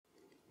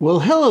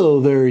Well,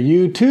 hello there,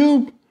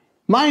 YouTube.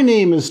 My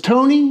name is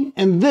Tony,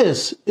 and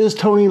this is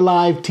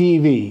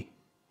TonyLiveTV.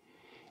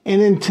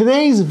 And in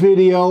today's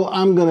video,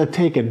 I'm going to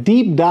take a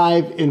deep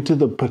dive into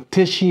the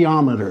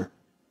potentiometer.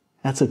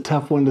 That's a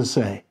tough one to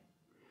say.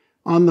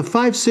 On the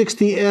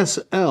 560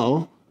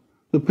 SL,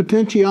 the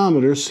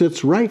potentiometer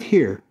sits right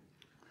here.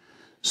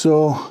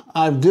 So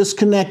I've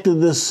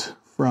disconnected this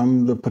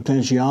from the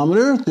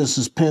potentiometer. This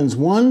is pins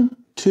 1,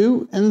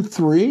 2, and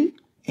 3.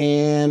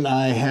 And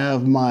I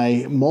have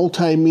my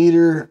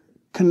multimeter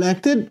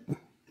connected.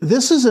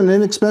 This is an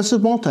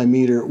inexpensive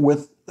multimeter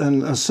with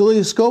an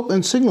oscilloscope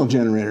and signal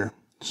generator.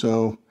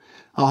 So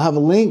I'll have a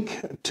link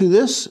to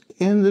this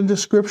in the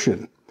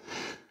description.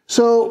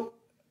 So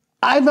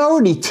I've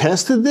already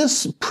tested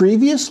this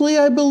previously,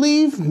 I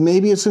believe.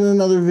 Maybe it's in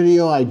another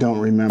video, I don't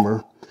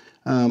remember.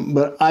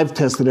 But I've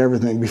tested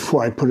everything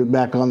before I put it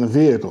back on the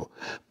vehicle.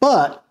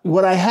 But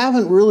what I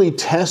haven't really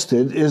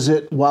tested is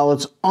it while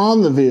it's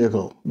on the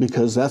vehicle,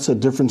 because that's a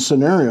different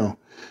scenario.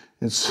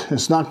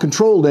 It's not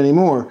controlled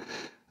anymore.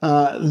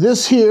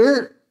 This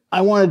here,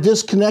 I want to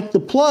disconnect the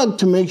plug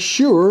to make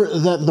sure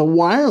that the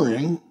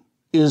wiring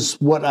is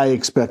what I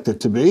expect it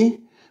to be.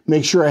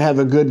 Make sure I have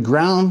a good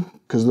ground,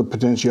 because the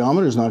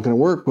potentiometer is not going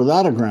to work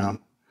without a ground.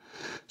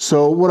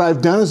 So what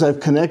I've done is I've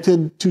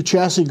connected to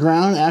chassis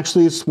ground.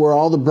 Actually, it's where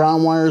all the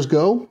brown wires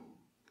go,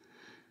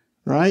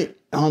 right,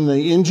 on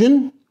the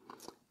engine.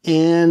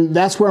 And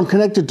that's where I'm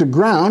connected to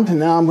ground. And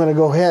now I'm going to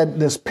go ahead,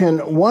 this pin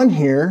 1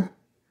 here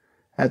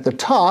at the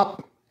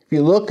top, if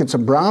you look, it's a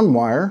brown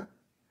wire,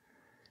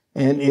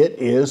 and it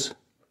is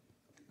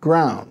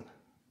ground.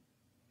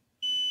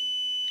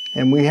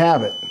 And we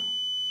have it.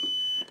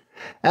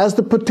 As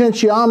the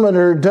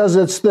potentiometer does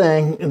its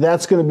thing,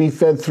 that's going to be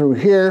fed through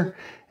here.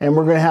 And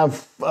we're going to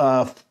have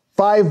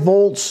 5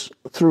 volts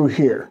through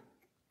here.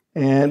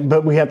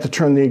 But we have to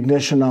turn the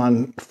ignition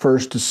on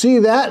first to see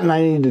that, and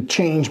I need to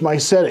change my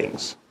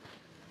settings.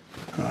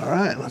 All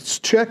right, let's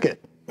check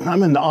it.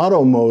 I'm in the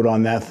auto mode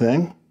on that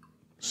thing.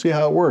 See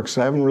how it works.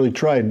 I haven't really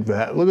tried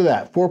that. Look at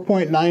that,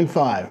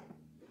 4.95.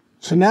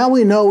 So now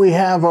we know we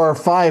have our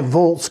 5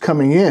 volts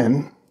coming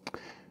in,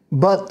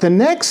 but the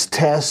next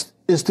test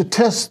is to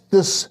test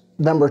this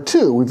number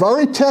 2. We've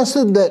already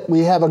tested that we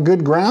have a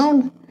good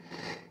ground,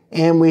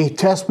 and we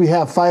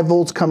have 5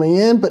 volts coming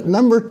in, but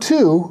number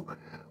 2,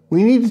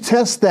 we need to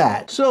test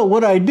that. So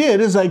what I did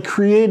is I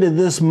created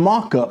this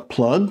mock-up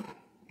plug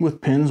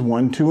with pins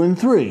 1, 2, and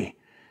 3.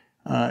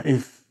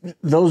 If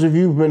those of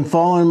you who've been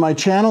following my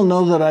channel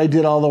know that I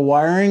did all the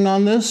wiring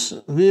on this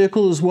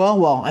vehicle as well.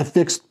 Well, I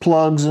fixed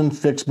plugs and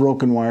fixed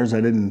broken wires.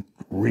 I didn't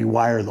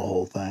rewire the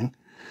whole thing.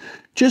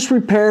 Just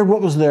repaired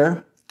what was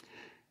there.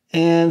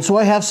 And so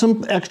I have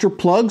some extra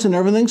plugs and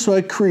everything, so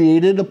I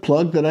created a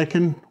plug that I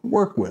can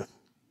work with.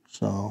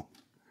 So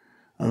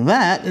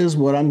that is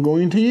what I'm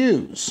going to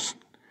use.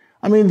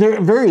 I mean, they're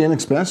very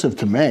inexpensive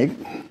to make.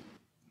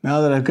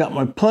 Now that I've got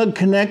my plug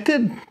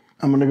connected,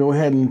 I'm going to go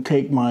ahead and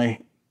take my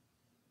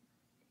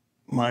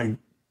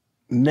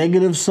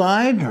negative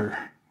side or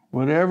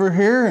whatever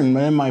here, and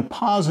then my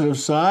positive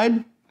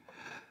side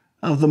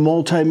of the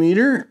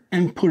multimeter,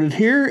 and put it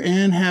here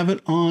and have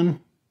it on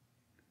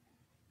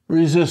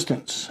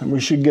resistance. And we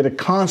should get a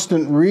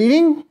constant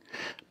reading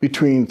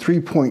between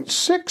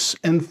 3.6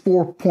 and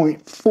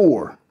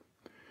 4.4.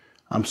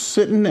 I'm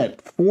sitting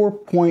at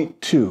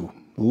 4.2.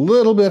 A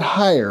little bit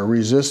higher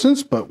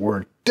resistance, but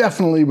we're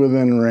definitely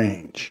within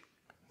range.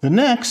 The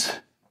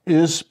next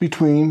is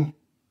between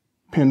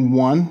pin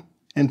 1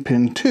 and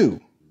pin 2.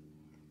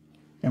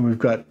 And we've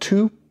got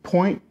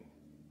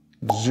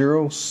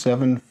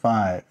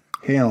 2.075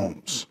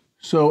 ohms.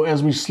 So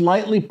as we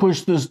slightly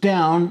push this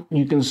down,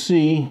 you can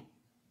see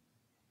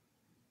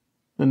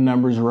the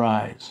numbers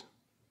rise.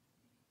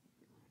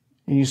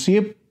 And you see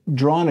it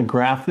drawing a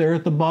graph there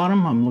at the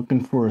bottom. I'm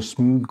looking for a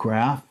smooth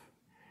graph.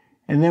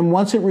 And then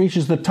once it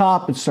reaches the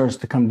top, it starts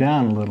to come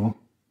down a little.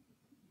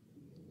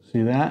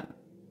 See that?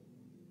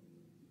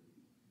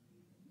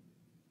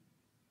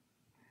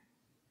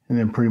 And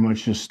then pretty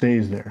much just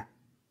stays there.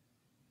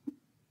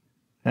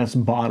 That's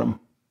bottom.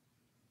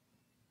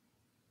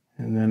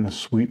 And then a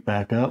sweep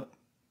back up.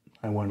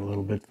 I went a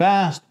little bit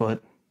fast,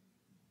 but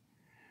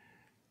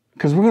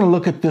because we're going to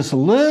look at this a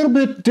little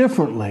bit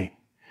differently.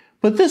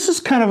 But this is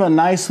kind of a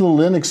nice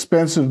little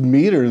inexpensive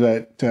meter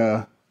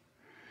that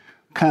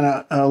kind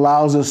of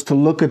allows us to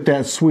look at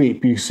that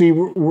sweep. You see,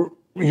 you're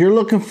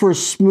looking for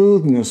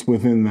smoothness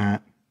within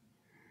that,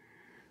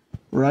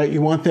 right?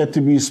 You want that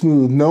to be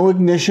smooth. No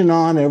ignition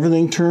on,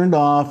 everything turned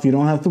off. You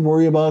don't have to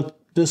worry about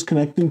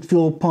disconnecting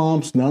fuel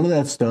pumps, none of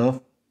that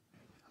stuff.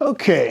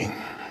 Okay,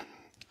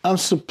 I'm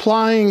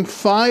supplying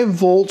 5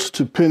 volts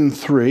to pin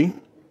 3.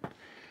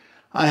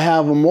 I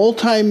have a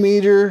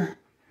multimeter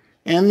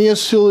and the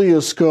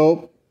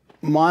oscilloscope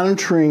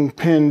monitoring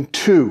pin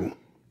 2.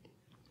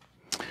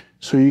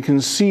 So you can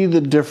see the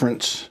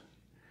difference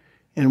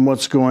in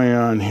what's going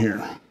on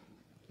here.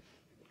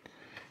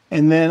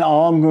 And then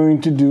all I'm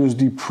going to do is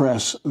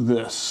depress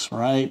this,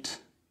 right?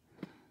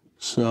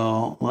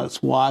 So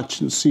let's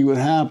watch and see what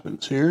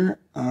happens here.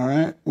 All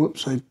right,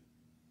 whoops, I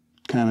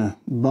kind of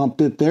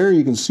bumped it there.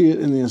 You can see it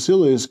in the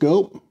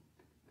oscilloscope.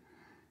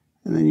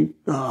 And then you,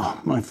 oh,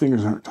 my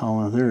fingers aren't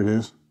tall enough. There it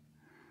is.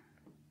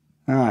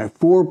 All right,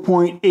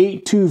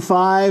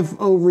 4.825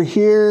 over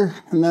here,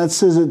 and that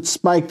says it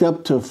spiked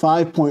up to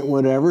 5 point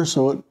whatever,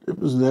 so it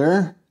was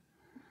there.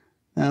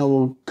 Now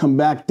we'll come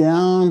back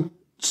down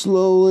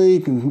slowly.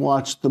 You can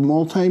watch the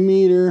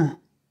multimeter.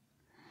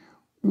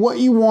 What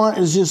you want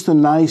is just a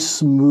nice,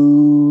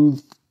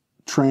 smooth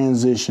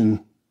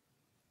transition.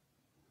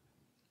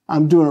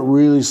 I'm doing it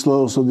really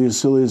slow, so the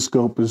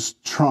oscilloscope is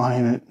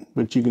trying it,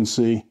 but you can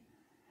see.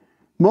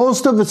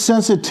 Most of its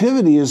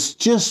sensitivity is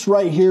just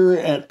right here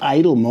at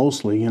idle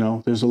mostly, you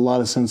know. There's a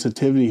lot of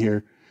sensitivity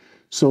here.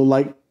 So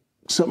like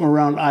something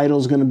around idle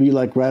is going to be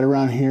like right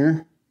around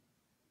here.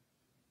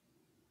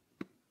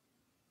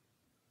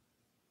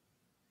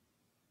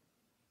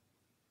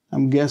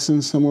 I'm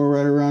guessing somewhere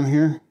right around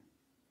here.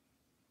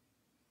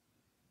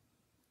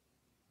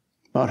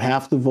 About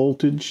half the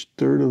voltage,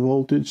 third of the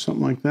voltage,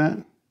 something like that.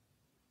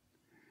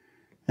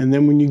 And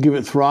then when you give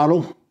it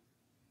throttle,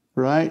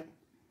 right?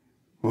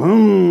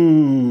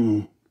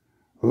 Vroom,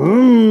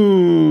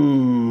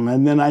 vroom.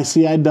 And then I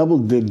double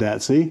did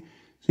that, see?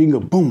 So you can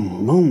go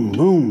boom, boom,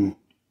 boom.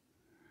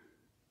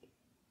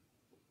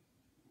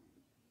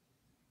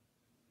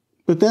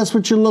 But that's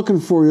what you're looking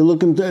for.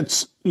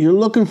 You're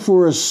looking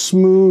for a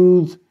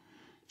smooth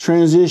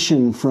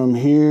transition from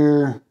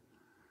here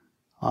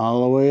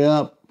all the way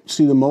up.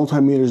 See, the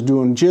multimeter is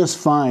doing just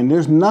fine.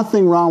 There's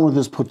nothing wrong with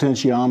this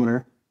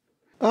potentiometer.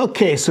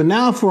 Okay, so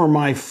now for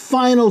my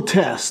final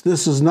test.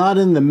 This is not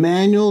in the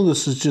manual.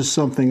 This is just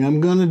something I'm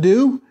going to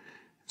do.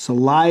 It's a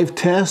live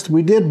test.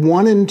 We did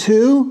 1 and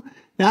 2.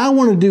 Now I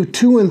want to do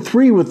 2 and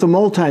 3 with the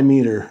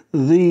multimeter.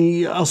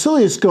 The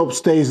oscilloscope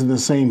stays in the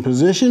same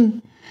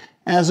position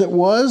as it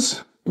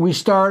was. We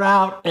start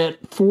out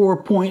at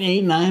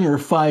 4.89 or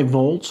 5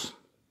 volts.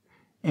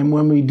 And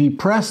when we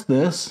depress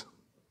this,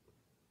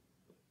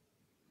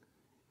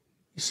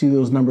 you see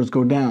those numbers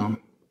go down.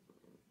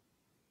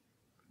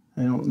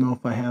 I don't know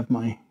if I have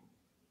my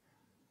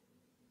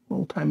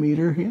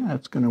multimeter. Yeah,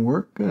 it's going to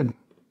work good.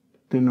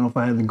 Didn't know if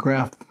I had the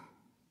graph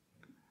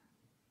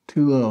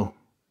too low.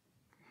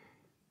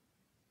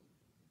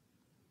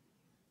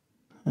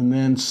 And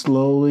then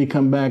slowly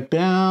come back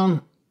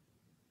down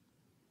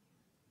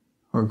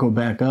or go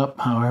back up,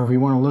 however you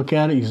want to look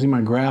at it. You see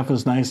my graph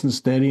is nice and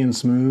steady and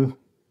smooth.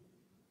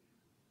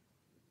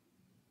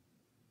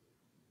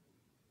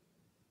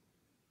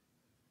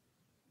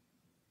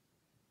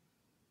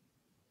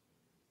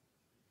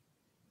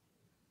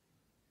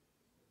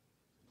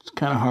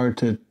 Kind of hard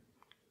to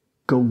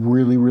go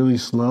really, really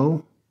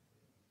slow,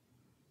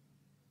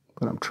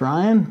 but I'm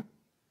trying.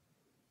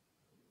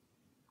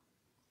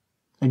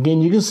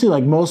 Again, you can see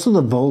like most of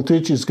the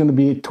voltage is going to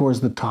be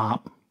towards the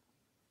top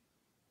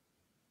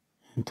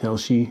until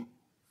she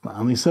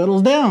finally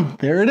settles down.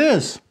 There it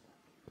is.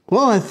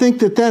 Well, I think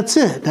that's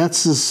it.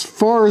 That's as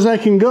far as I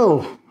can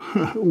go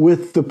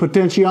with the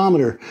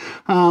potentiometer.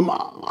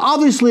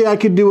 Obviously, I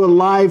could do a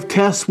live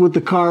test with the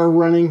car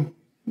running.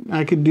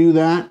 I could do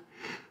that.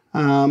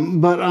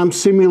 But I'm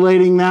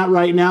simulating that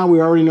right now. We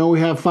already know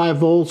we have 5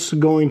 volts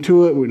going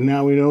to it.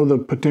 Now we know the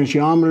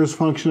potentiometer is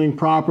functioning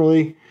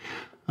properly.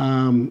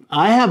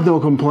 I have no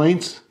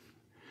complaints.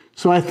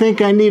 So I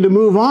think I need to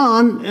move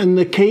on in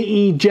the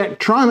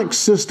KE-Jetronic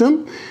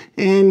system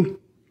and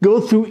go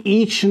through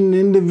each and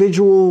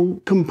individual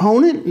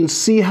component and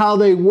see how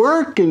they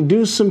work and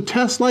do some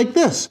tests like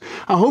this.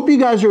 I hope you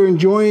guys are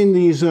enjoying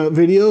these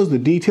videos, the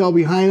detail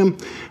behind them.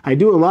 I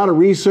do a lot of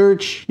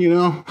research, you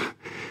know.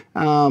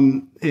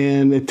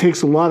 And it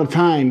takes a lot of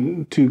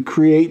time to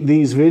create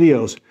these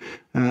videos.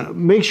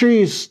 Make sure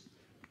you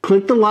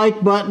click the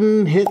like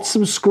button, hit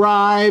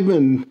subscribe,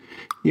 and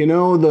you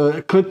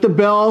know, click the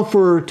bell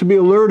to be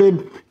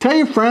alerted. Tell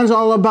your friends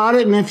all about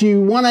it, and if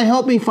you want to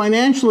help me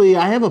financially,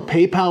 I have a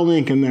PayPal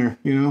link in there.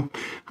 You know,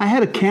 I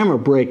had a camera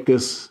break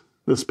this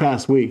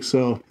past week,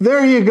 so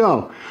there you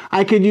go.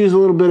 I could use a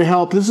little bit of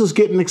help. This is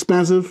getting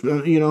expensive,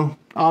 you know,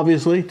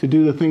 obviously, to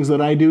do the things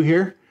that I do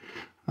here.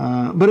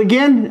 But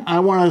again, I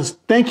want to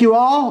thank you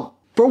all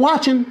for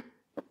watching.